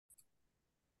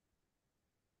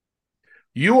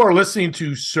You are listening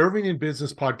to Serving in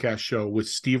Business podcast show with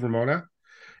Steve Ramona,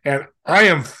 and I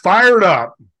am fired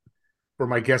up for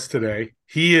my guest today.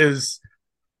 He is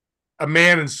a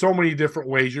man in so many different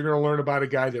ways. You're going to learn about a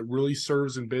guy that really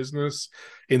serves in business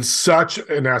in such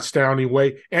an astounding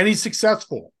way, and he's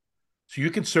successful. So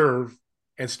you can serve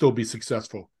and still be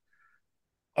successful.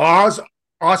 Oz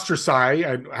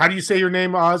Osterczy. How do you say your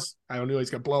name, Oz? I don't know. He's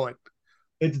going to blow it.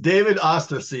 It's David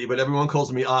Osterczy, but everyone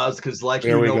calls me Oz because, like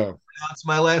There you we know, go. pronounce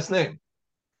my last name.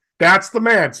 That's the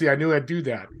man. See, I knew I'd do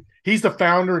that. He's the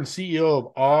founder and CEO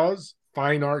of Oz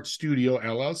Fine Art Studio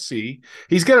LLC.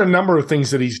 He's got a number of things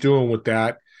that he's doing with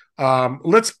that.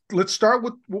 Let's start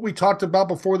with what we talked about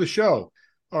before the show.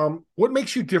 What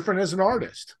makes you different as an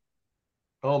artist?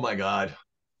 Oh my God.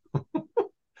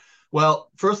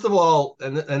 Well, first of all,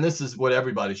 and this is what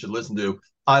everybody should listen to.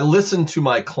 I listen to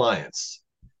my clients.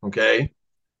 Okay.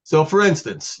 So, for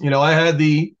instance, I had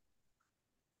the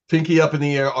pinky up in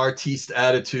the air artiste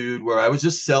attitude where I was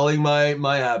just selling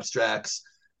my abstracts,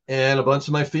 and a bunch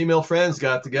of my female friends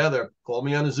got together, called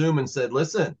me on a Zoom, and said,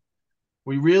 "Listen,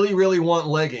 we really, really want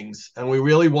leggings, and we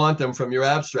really want them from your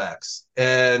abstracts."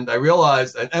 And I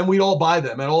realized, and we'd all buy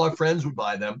them, and all our friends would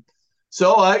buy them.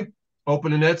 So I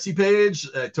opened an Etsy page.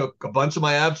 I took a bunch of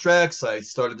my abstracts. I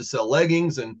started to sell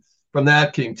leggings, and from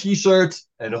that came T-shirts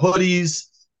and hoodies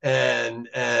and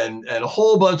a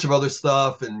whole bunch of other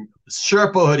stuff, and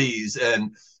Sherpa hoodies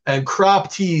and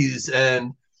crop tees,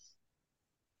 and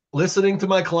listening to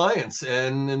my clients.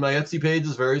 And my Etsy page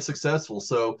is very successful.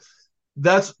 So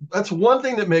that's one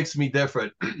thing that makes me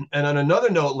different. And on another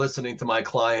note, listening to my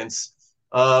clients,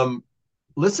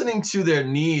 listening to their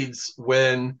needs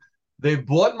when they've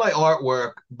bought my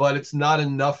artwork, but it's not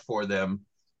enough for them.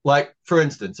 Like, for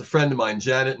instance, a friend of mine,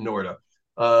 Janet Norda,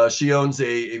 she owns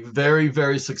a very,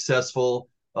 very successful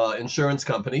insurance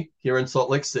company here in Salt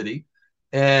Lake City,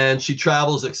 and she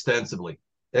travels extensively,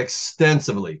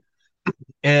 extensively.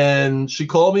 And she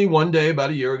called me one day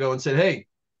about a year ago and said, "Hey,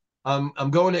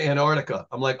 I'm going to Antarctica."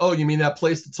 I'm like, "Oh, you mean that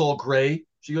place that's all gray?"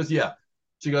 She goes, "Yeah."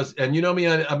 She goes, "And you know me,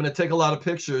 I'm going to take a lot of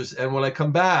pictures, and when I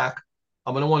come back,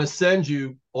 I'm going to want to send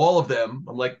you all of them."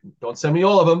 I'm like, "Don't send me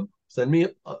all of them. Send me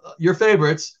your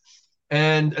favorites,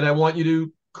 and I want you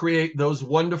to create those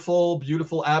wonderful,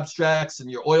 beautiful abstracts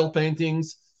and your oil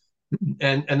paintings,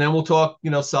 and then we'll talk,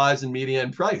 size and media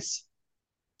and price."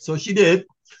 So she did.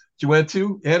 She went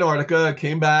to Antarctica,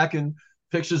 came back, and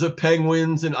pictures of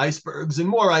penguins and icebergs and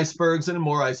more icebergs and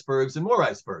more icebergs and more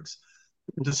icebergs.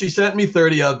 So she sent me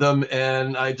 30 of them,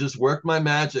 and I just worked my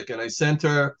magic, and I sent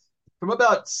her from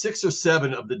about 6 or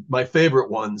 7 of my favorite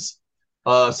ones,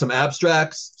 some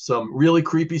abstracts, some really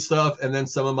creepy stuff, and then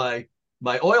some of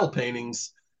my oil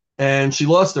paintings. And she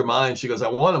lost her mind. She goes, "I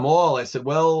want them all." I said,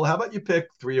 "Well, how about you pick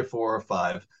 3 or 4 or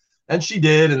 5?" And she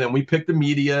did. And then we picked the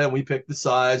media and we picked the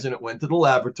size, and it went to the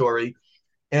laboratory,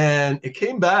 and it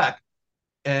came back.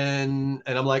 And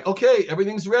I'm like, "Okay,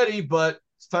 everything's ready, but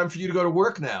it's time for you to go to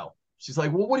work now." She's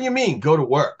like, "Well, what do you mean go to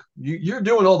work? You're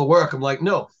doing all the work." I'm like,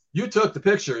 "No, you took the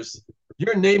pictures.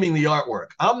 You're naming the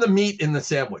artwork. I'm the meat in the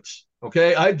sandwich.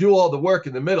 Okay. I do all the work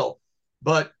in the middle,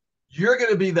 but you're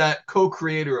going to be that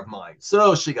co-creator of mine."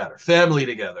 So she got her family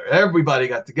together. Everybody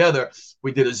got together.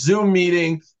 We did a Zoom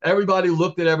meeting. Everybody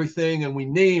looked at everything, and we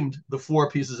named the 4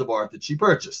 pieces of art that she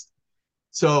purchased.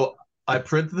 So I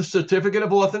printed the certificate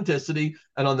of authenticity,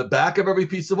 and on the back of every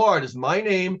piece of art is my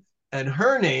name and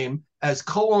her name as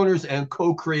co-owners and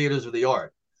co-creators of the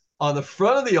art. On the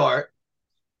front of the art,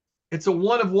 it's a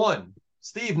 1 of 1.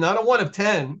 Steve, not a 1 of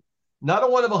 10, not a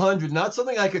 1 of 100, not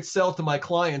something I could sell to my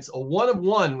clients. A 1 of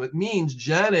 1, which means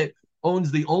Janet owns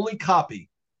the only copy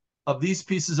of these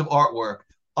pieces of artwork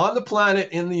on the planet,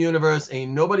 in the universe.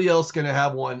 Ain't nobody else going to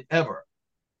have one ever.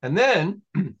 And then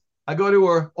I go to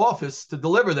her office to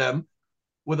deliver them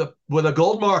with a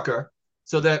gold marker,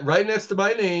 so that right next to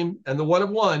my name and the 1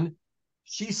 of 1,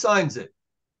 she signs it,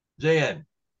 JN,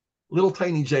 little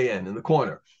tiny JN in the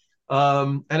corner.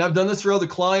 And I've done this for other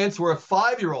clients where a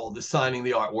 5-year-old is signing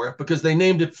the artwork because they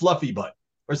named it Fluffy Butt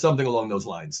or something along those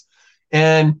lines.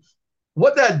 And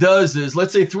what that does is,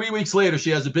 let's say 3 weeks later, she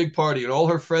has a big party, and all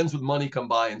her friends with money come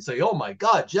by and say, "Oh my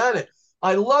God, Janet,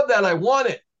 I love that. I want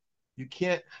it." You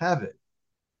can't have it.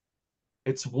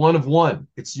 It's 1 of 1.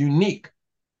 It's unique.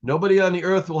 Nobody on the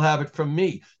earth will have it from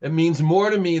me. It means more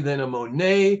to me than a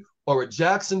Monet or a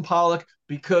Jackson Pollock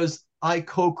because I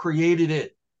co-created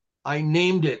it. I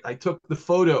named it. I took the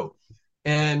photo.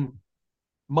 And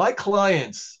my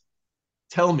clients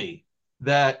tell me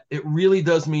that it really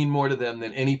does mean more to them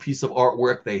than any piece of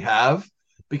artwork they have.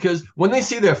 Because when they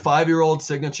see their 5-year-old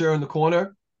signature in the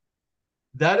corner,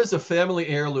 that is a family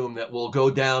heirloom that will go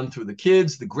down through the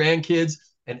kids, the grandkids,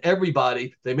 and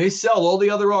everybody, they may sell all the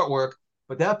other artwork,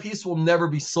 but that piece will never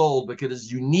be sold because it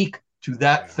is unique to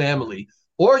that family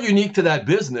or unique to that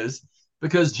business,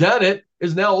 because Janet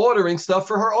is now ordering stuff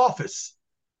for her office,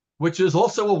 which is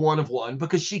also a one of one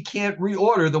because she can't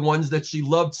reorder the ones that she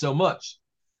loved so much.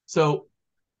 So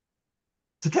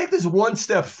to take this one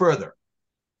step further,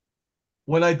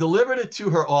 when I delivered it to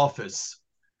her office,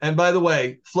 and by the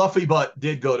way, Fluffy Butt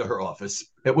did go to her office.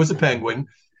 It was a penguin,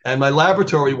 and my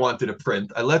laboratory wanted a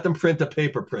print. I let them print a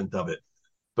paper print of it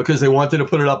because they wanted to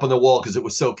put it up on the wall because it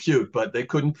was so cute, but they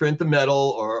couldn't print the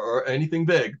metal or anything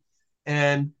big.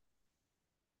 And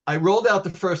I rolled out the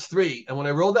first three, and when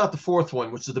I rolled out the fourth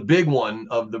one, which is the big one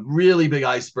of the really big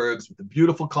icebergs with the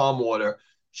beautiful calm water,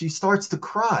 she starts to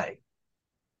cry.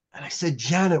 And I said,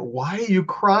 Janet, why are you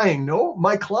crying? No,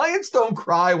 my clients don't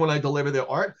cry when I deliver their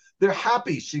art. They're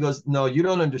happy. She goes, no, you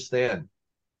don't understand.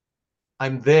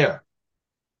 I'm there.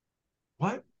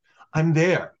 What? I'm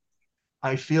there.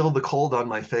 I feel the cold on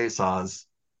my face, Oz.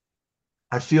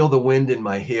 I feel the wind in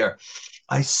my hair.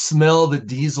 I smell the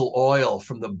diesel oil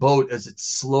from the boat as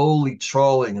it's slowly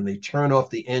trawling and they turn off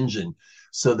the engine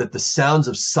so that the sounds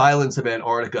of silence of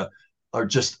Antarctica are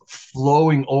just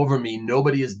flowing over me.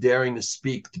 Nobody is daring to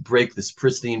speak to break this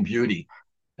pristine beauty.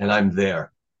 And I'm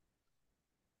there.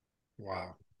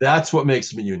 Wow. That's what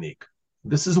makes me unique.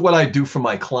 This is what I do for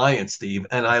my clients, Steve.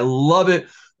 And I love it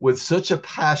with such a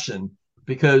passion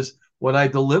because when I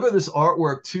deliver this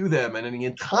artwork to them and the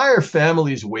entire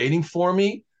family is waiting for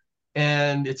me,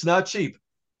 and it's not cheap.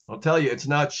 I'll tell you, it's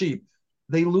not cheap.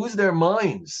 They lose their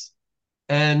minds.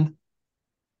 And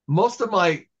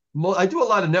I do a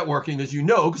lot of networking, as you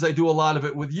know, because I do a lot of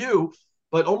it with you,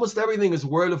 but almost everything is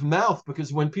word of mouth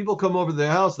because when people come over to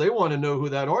their house, they want to know who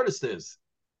that artist is.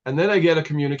 And then I get a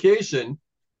communication,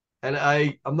 and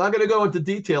I'm not going to go into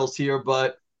details here,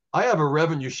 but I have a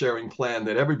revenue sharing plan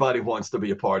that everybody wants to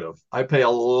be a part of. I pay a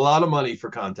lot of money for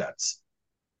contacts.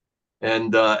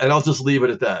 And I'll just leave it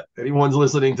at that. Anyone's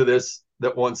listening to this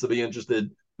that wants to be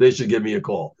interested, they should give me a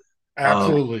call.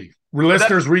 Absolutely.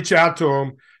 Listeners, reach out to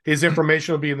him. His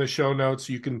information will be in the show notes.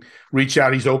 You can reach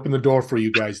out. He's opened the door for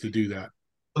you guys to do that.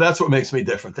 That's what makes me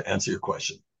different, to answer your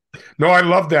question. No, I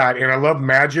love that. And I love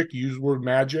magic. You use the word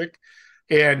magic.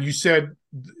 And you said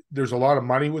there's a lot of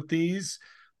money with these,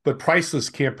 but priceless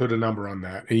can't put a number on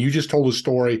that. And you just told a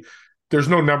story. There's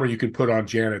no number you can put on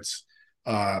Janet's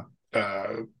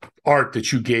art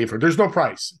that you gave her. There's no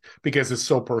price because it's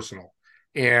so personal.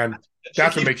 And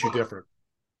that's what makes you different.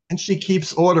 And she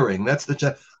keeps ordering. That's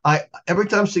every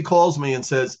time she calls me and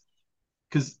says,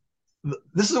 because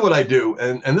this is what I do,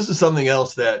 and this is something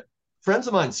else that friends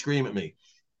of mine scream at me.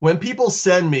 When people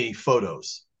send me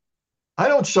photos, I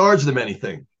don't charge them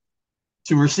anything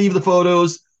to receive the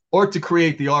photos or to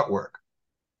create the artwork.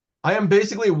 I am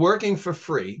basically working for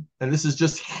free, and this is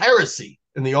just heresy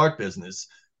in the art business.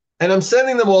 And I'm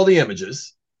sending them all the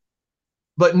images,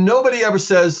 but nobody ever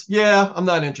says, yeah, I'm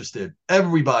not interested.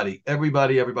 Everybody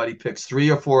picks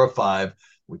 3 or 4 or 5.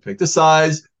 We pick the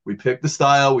size, we pick the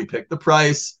style, we pick the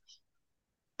price,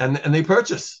 and they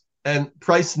purchase. And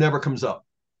price never comes up.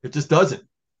 It just doesn't.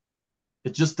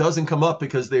 It just doesn't come up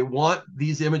because they want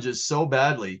these images so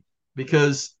badly.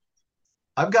 Because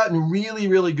I've gotten really,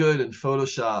 really good in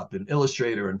Photoshop and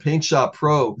Illustrator and Paint Shop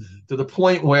Pro to the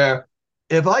point where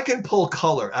if I can pull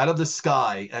color out of the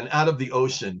sky and out of the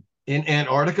ocean in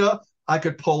Antarctica, I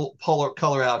could pull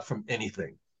color out from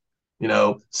anything,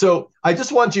 So I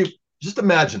just want you, just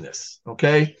imagine this,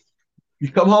 okay?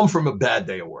 You come home from a bad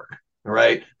day of work, all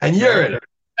right? And you're in a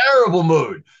terrible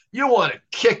mood. You want to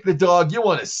kick the dog. You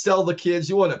want to sell the kids.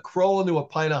 You want to crawl into a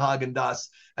pint of Haagen-Dazs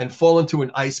and fall into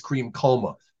an ice cream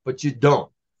coma, but you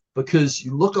don't. Because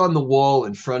you look on the wall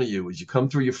in front of you as you come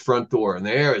through your front door, and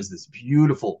there is this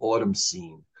beautiful autumn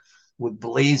scene with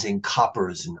blazing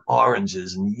coppers and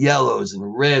oranges and yellows and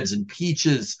reds and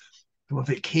peaches from a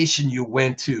vacation you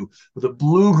went to with a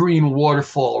blue-green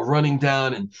waterfall running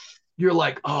down, and you're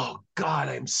like, oh God,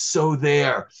 I'm so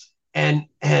there. And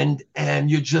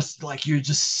you're just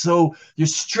so, your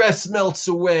stress melts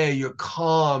away, you're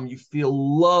calm, you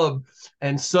feel love,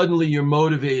 and suddenly you're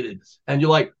motivated. And you're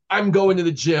like, I'm going to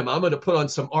the gym. I'm going to put on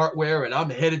some artwear and I'm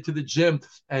headed to the gym.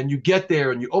 And you get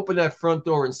there and you open that front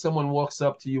door and someone walks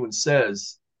up to you and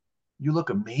says, you look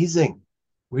amazing.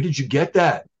 Where did you get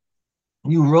that?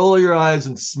 And you roll your eyes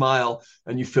and smile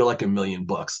and you feel like $1 million.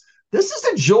 This is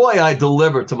the joy I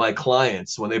deliver to my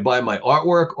clients when they buy my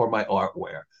artwork or my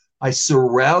artwear. I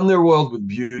surround their world with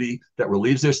beauty that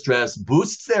relieves their stress,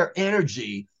 boosts their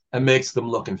energy, and makes them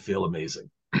look and feel amazing.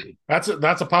 That's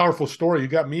a powerful story. You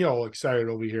got me all excited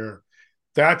over here.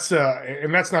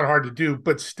 And that's not hard to do,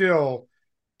 but still,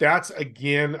 that's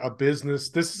again a business.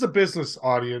 This is a business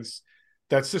audience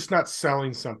that's just not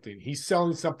selling something. He's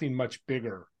selling something much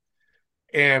bigger.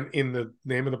 And in the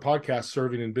name of the podcast,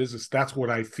 Serving in Business, that's what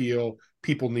I feel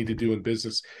people need to do in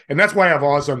business. And that's why I have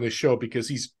Oz on this show, because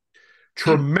he's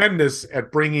tremendous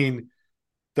at bringing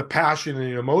the passion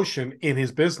and emotion in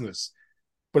his business,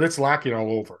 but it's lacking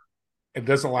all over. It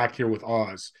doesn't lack here with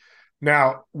Oz.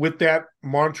 Now, with that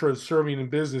mantra of serving in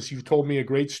business, you've told me a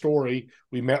great story.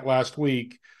 We met last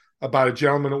week about a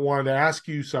gentleman that wanted to ask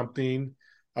you something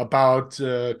about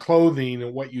clothing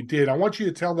and what you did. I want you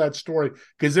to tell that story,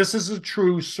 because this is a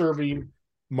true serving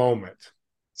moment.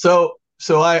 So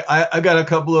I got a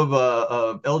couple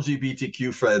of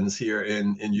LGBTQ friends here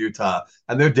in Utah,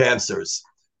 and they're dancers.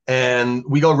 And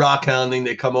we go rock hounding.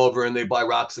 They come over and they buy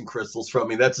rocks and crystals from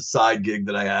me. That's a side gig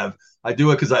that I have. I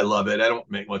do it because I love it. I don't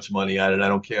make much money at it. I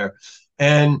don't care.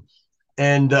 And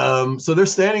so they're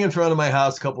standing in front of my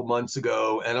house a couple months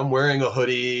ago, and I'm wearing a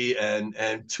hoodie, and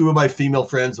two of my female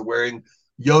friends are wearing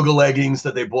yoga leggings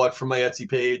that they bought from my Etsy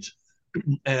page.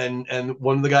 And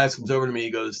one of the guys comes over to me. He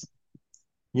goes,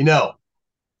 you know,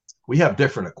 we have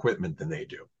different equipment than they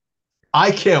do.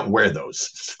 I can't wear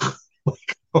those.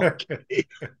 Like, okay.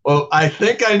 Well, I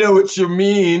think I know what you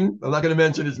mean. I'm not going to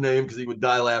mention his name because he would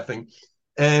die laughing.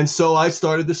 And so I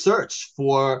started the search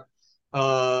for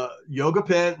yoga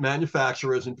pant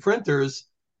manufacturers and printers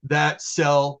that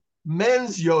sell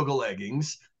men's yoga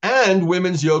leggings and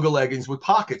women's yoga leggings with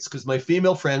pockets, because my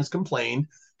female friends complained,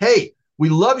 hey, we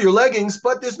love your leggings,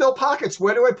 but there's no pockets.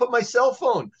 Where do I put my cell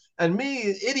phone? And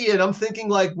me, idiot, I'm thinking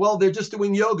like, well, they're just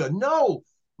doing yoga. No,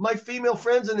 my female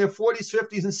friends in their 40s,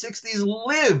 50s, and 60s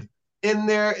live in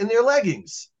their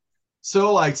leggings.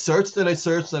 So I searched and I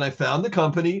searched and I found the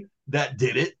company that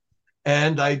did it.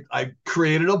 And I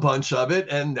created a bunch of it.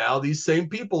 And now these same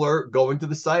people are going to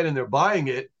the site and they're buying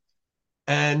it.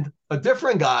 And a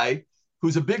different guy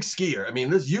who's a big skier. I mean,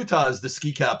 this Utah is the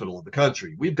ski capital of the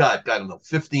country. We've got, I don't know,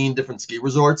 15 different ski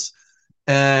resorts.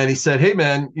 And he said, hey,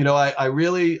 man, you know, I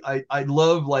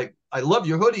love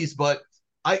your hoodies, but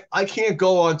I can't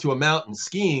go onto a mountain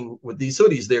skiing with these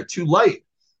hoodies. They're too light.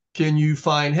 Can you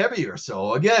find heavier?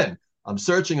 So again, I'm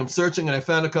searching, and I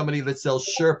found a company that sells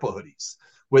Sherpa hoodies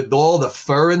with all the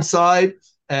fur inside,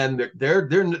 and they're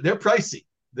pricey.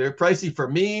 They're pricey for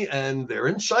me, and they're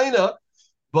in China,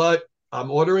 but I'm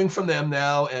ordering from them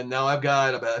now, and now I've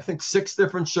got about, I think, 6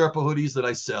 different Sherpa hoodies that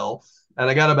I sell, and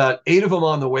I got about 8 of them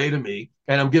on the way to me,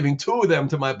 and I'm giving 2 of them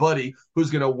to my buddy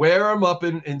who's going to wear them up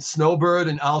in Snowbird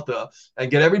and Alta and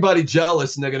get everybody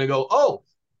jealous, and they're going to go, oh,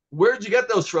 where'd you get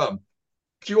those from?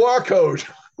 QR code.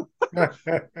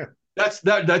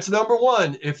 That's number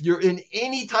one. If you're in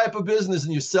any type of business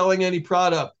and you're selling any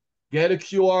product, get a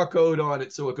QR code on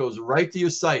it so it goes right to your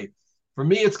site. For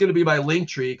me, it's going to be my link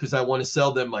tree because I want to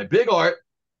sell them my big art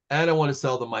and I want to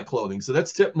sell them my clothing. So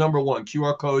that's tip number one.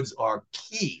 QR codes are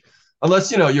key.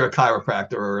 Unless, you know, you're a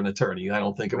chiropractor or an attorney. I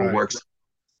don't think it will work.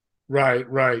 Right.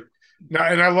 Now,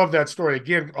 and I love that story.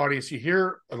 Again, audience, you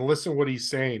hear and listen what he's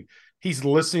saying. He's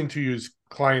listening to his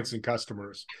clients and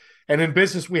customers. And in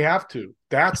business, we have to.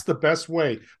 That's the best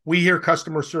way. We hear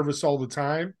customer service all the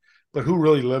time, but who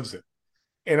really lives it?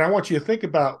 And I want you to think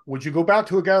about, would you go back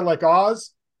to a guy like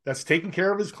Oz that's taking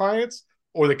care of his clients,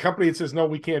 or the company that says, no,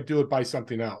 we can't do it, buy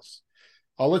something else?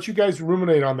 I'll let you guys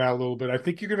ruminate on that a little bit. I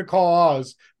think you're going to call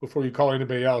Oz before you call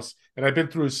anybody else. And I've been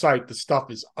through his site. The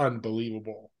stuff is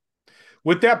unbelievable.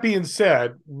 With that being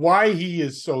said, why he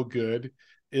is so good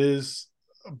is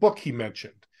a book he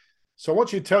mentioned. So I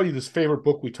want you to tell you this favorite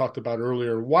book we talked about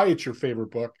earlier, why it's your favorite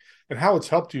book, and how it's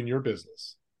helped you in your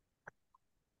business.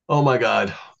 Oh, my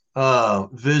God.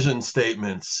 Vision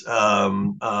statements,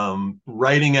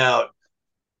 writing out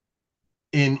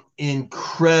in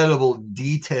incredible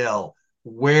detail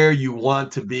where you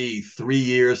want to be 3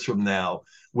 years from now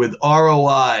with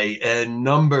ROI and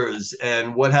numbers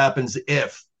and what happens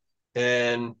if.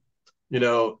 And, you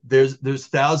know, there's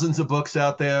thousands of books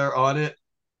out there on it,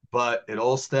 but it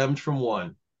all stemmed from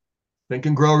one. Think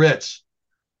and Grow Rich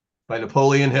by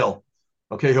Napoleon Hill.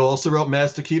 Okay, he also wrote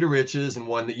Master Key to Riches, and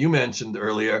one that you mentioned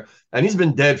earlier, and he's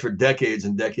been dead for decades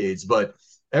and decades, but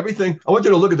everything, I want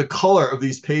you to look at the color of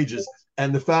these pages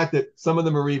and the fact that some of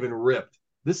them are even ripped.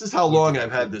 This is how long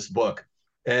I've had this book.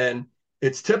 And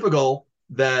it's typical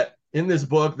that in this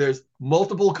book, there's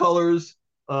multiple colors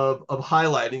of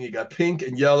highlighting. You got pink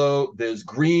and yellow, there's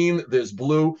green, there's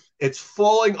blue. It's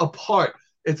falling apart.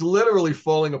 It's literally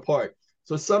falling apart.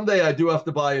 So someday I do have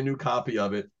to buy a new copy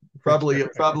of it.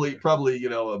 Probably, you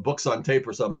know, books on tape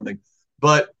or something.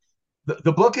 But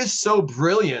the book is so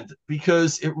brilliant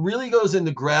because it really goes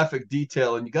into graphic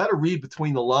detail, and you got to read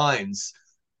between the lines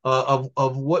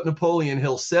of what Napoleon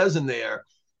Hill says in there,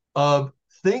 of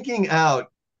thinking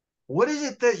out, what is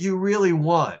it that you really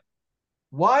want?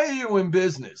 Why are you in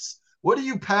business? What are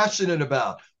you passionate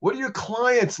about? What are your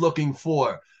clients looking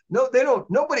for? No, they don't.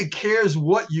 Nobody cares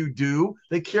what you do.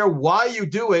 They care why you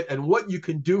do it and what you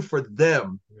can do for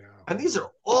them. Yeah. And these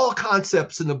are all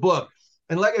concepts in the book.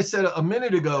 And like I said a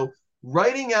minute ago,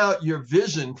 writing out your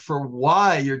vision for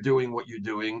why you're doing what you're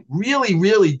doing, really,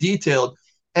 really detailed,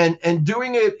 and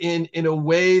doing it in a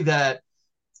way that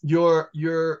you're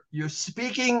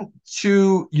speaking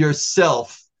to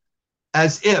yourself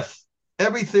as if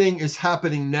everything is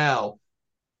happening now,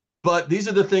 but these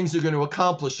are the things you're going to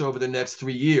accomplish over the next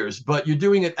 3 years, but you're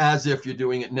doing it as if you're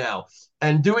doing it now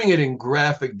and doing it in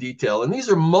graphic detail. And these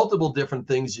are multiple different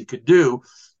things you could do,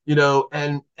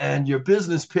 and your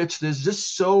business pitch. There's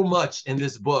just so much in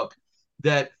this book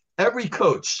that every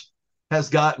coach has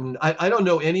gotten. I don't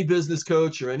know any business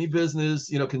coach or any business,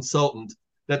 consultant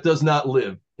that does not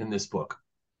live in this book.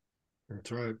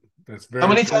 That's right. That's very How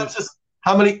many true. times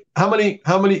how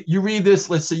many you read this?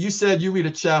 Let's say you said you read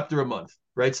a chapter a month,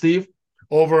 right, Steve?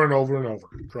 Over and over and over.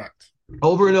 Correct.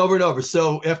 Over and over and over.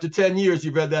 So after 10 years,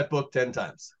 you've read that book 10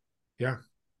 times. Yeah.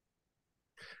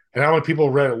 And how many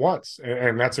people read it once?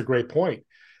 And that's a great point.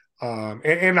 And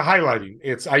the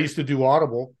highlighting. I used to do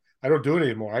Audible. I don't do it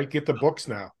anymore. I get the books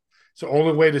now. It's the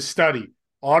only way to study.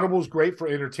 Audible is great for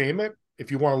entertainment if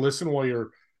you want to listen while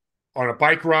you're on a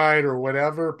bike ride or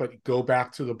whatever, but go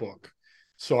back to the book.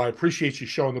 So I appreciate you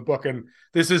showing the book. And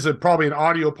this is probably an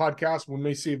audio podcast. We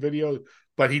may see a video,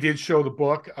 but he did show the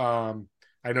book.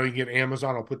 I know you can get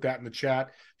Amazon. I'll put that in the chat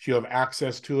so you have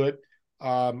access to it.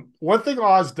 One thing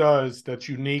Oz does that's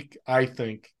unique, I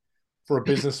think, for a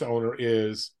business owner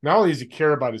is not only does he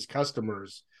care about his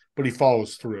customers, but he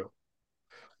follows through.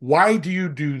 Why do you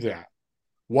do that?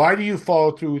 Why do you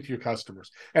follow through with your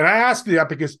customers? And I ask you that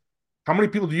because how many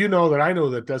people do you know that I know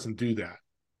that doesn't do that?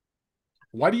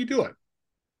 Why do you do it?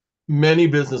 Many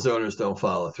business owners don't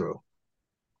follow through.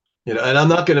 And I'm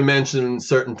not going to mention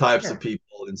certain types of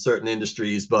people in certain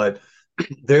industries, but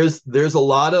there's a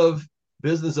lot of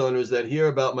business owners that hear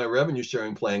about my revenue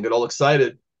sharing plan, get all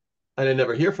excited, and I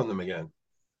never hear from them again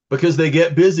because they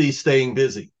get busy staying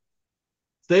busy.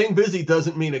 Staying busy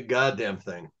doesn't mean a goddamn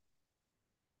thing.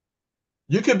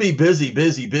 You could be busy,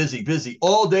 busy, busy, busy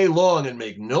all day long and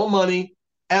make no money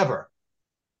ever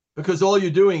because all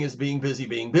you're doing is being busy,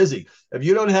 being busy. If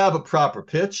you don't have a proper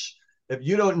pitch, if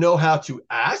you don't know how to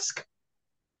ask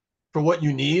for what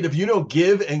you need, if you don't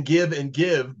give and give and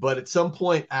give, but at some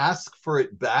point ask for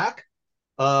it back,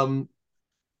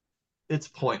 it's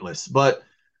pointless. But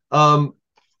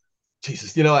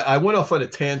Jesus, I went off on a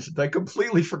tangent. I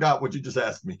completely forgot what you just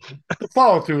asked me. The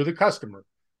follow through with the customer.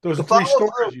 Those are three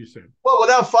stories you said. Well,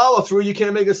 without follow through, you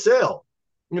can't make a sale.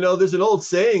 There's an old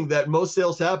saying that most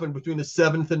sales happen between the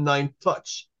 7th and 9th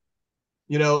touch.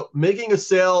 Making a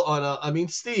sale on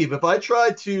Steve, if I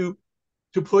tried to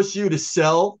push you to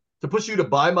sell, to push you to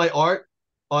buy my art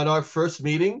on our first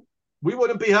meeting, we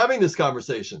wouldn't be having this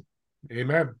conversation.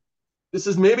 Amen. This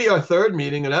is maybe our third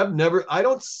meeting, and I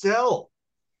don't sell.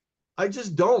 I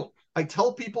just don't. I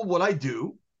tell people what I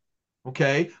do.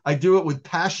 Okay. I do it with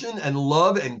passion and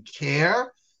love and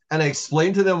care. And I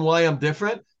explain to them why I'm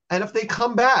different. And if they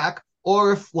come back,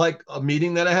 or if like a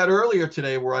meeting that I had earlier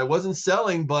today where I wasn't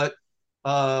selling, but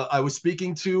I was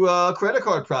speaking to a credit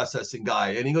card processing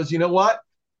guy, and he goes, you know what?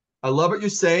 I love what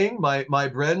you're saying. My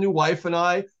brand new wife and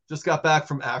I just got back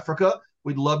from Africa.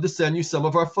 We'd love to send you some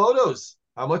of our photos.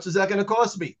 How much is that going to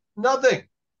cost me? Nothing.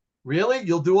 Really?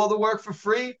 You'll do all the work for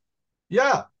free?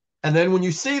 Yeah. And then when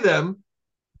you see them,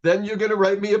 then you're going to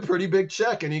write me a pretty big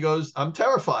check. And he goes, I'm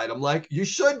terrified. I'm like, you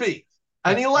should be.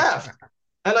 And he laughed.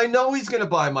 And I know he's going to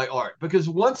buy my art because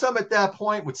once I'm at that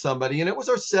point with somebody, and it was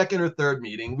our second or third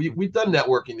meeting, we've done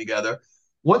networking together.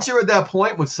 Once you're at that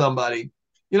point with somebody,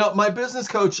 my business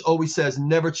coach always says,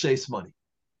 never chase money.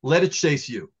 Let it chase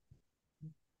you.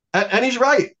 And he's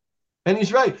right. And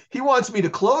he's right. He wants me to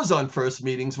close on first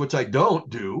meetings, which I don't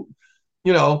do.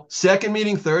 Second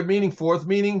meeting, third meeting, fourth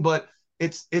meeting, but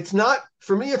it's not,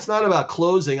 for me, it's not about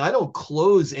closing. I don't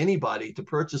close anybody to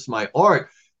purchase my art.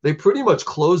 They pretty much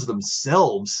close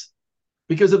themselves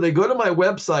because if they go to my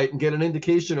website and get an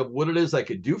indication of what it is I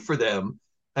could do for them,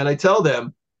 and I tell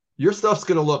them, your stuff's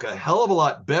going to look a hell of a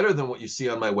lot better than what you see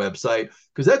on my website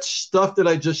because that's stuff that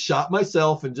I just shot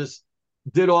myself and just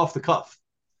did off the cuff.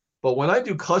 But when I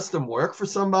do custom work for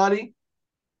somebody,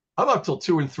 I'm up till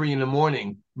 2 and 3 in the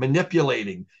morning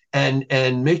manipulating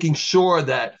and making sure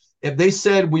that if they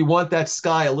said we want that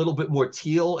sky a little bit more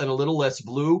teal and a little less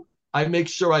blue, I make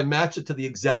sure I match it to the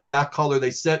exact color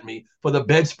they sent me for the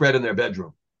bedspread in their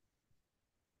bedroom.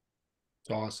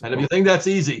 awesome. And if you think that's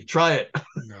easy, try it.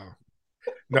 No,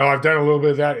 no, I've done a little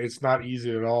bit of that. It's not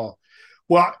easy at all.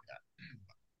 Well,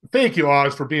 thank you,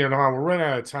 Oz, for being on. We're running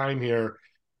out of time here.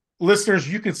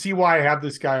 Listeners, you can see why I have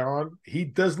this guy on. He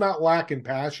does not lack in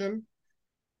passion,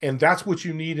 and that's what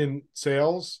you need in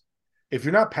sales. If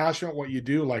you're not passionate what you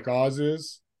do, like Oz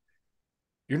is,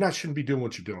 shouldn't be doing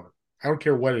what you're doing. I don't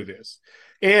care what it is.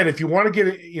 And if you want to get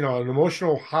an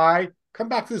emotional high, come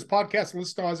back to this podcast and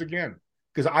listen to Oz again,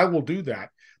 because I will do that.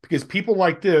 Because people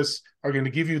like this are going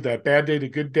to give you that bad day to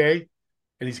good day,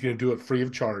 and he's going to do it free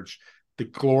of charge. The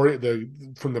glory,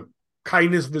 from the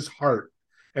kindness of his heart.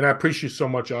 And I appreciate you so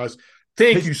much, Oz.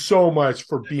 Thank you so much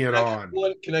for being on.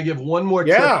 Can I give one more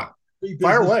tip? Yeah,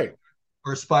 fire away.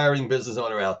 For aspiring business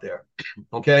owner out there,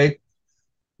 okay?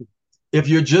 If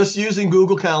you're just using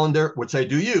Google Calendar, which I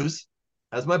do use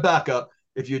as my backup,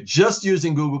 if you're just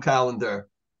using Google Calendar,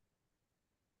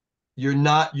 you're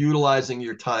not utilizing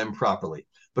your time properly,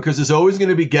 because there's always going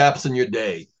to be gaps in your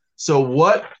day. So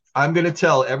what I'm going to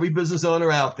tell every business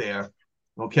owner out there,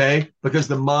 okay, because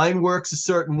the mind works a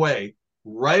certain way,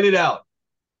 write it out.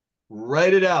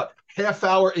 Write it out.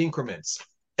 Half-hour increments.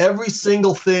 Every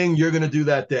single thing you're going to do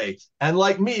that day. And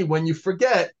like me, when you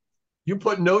forget, you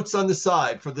put notes on the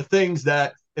side for the things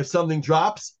that if something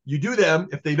drops, you do them.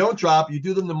 If they don't drop, you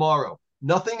do them tomorrow.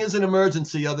 Nothing is an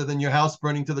emergency other than your house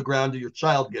burning to the ground or your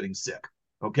child getting sick,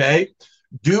 okay?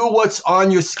 Do what's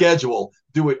on your schedule.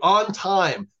 Do it on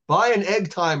time. Buy an egg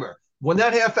timer. When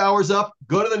that half hour's up,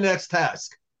 go to the next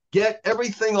task. Get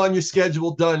everything on your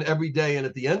schedule done every day. And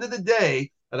at the end of the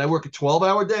day, and I work a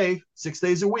 12-hour day, 6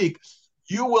 days a week,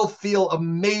 you will feel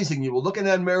amazing. You will look in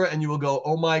that mirror and you will go,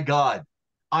 oh my God,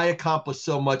 I accomplished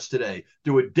so much today.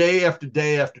 Do it day after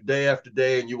day after day after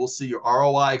day, and you will see your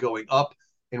ROI going up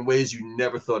in ways you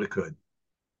never thought it could.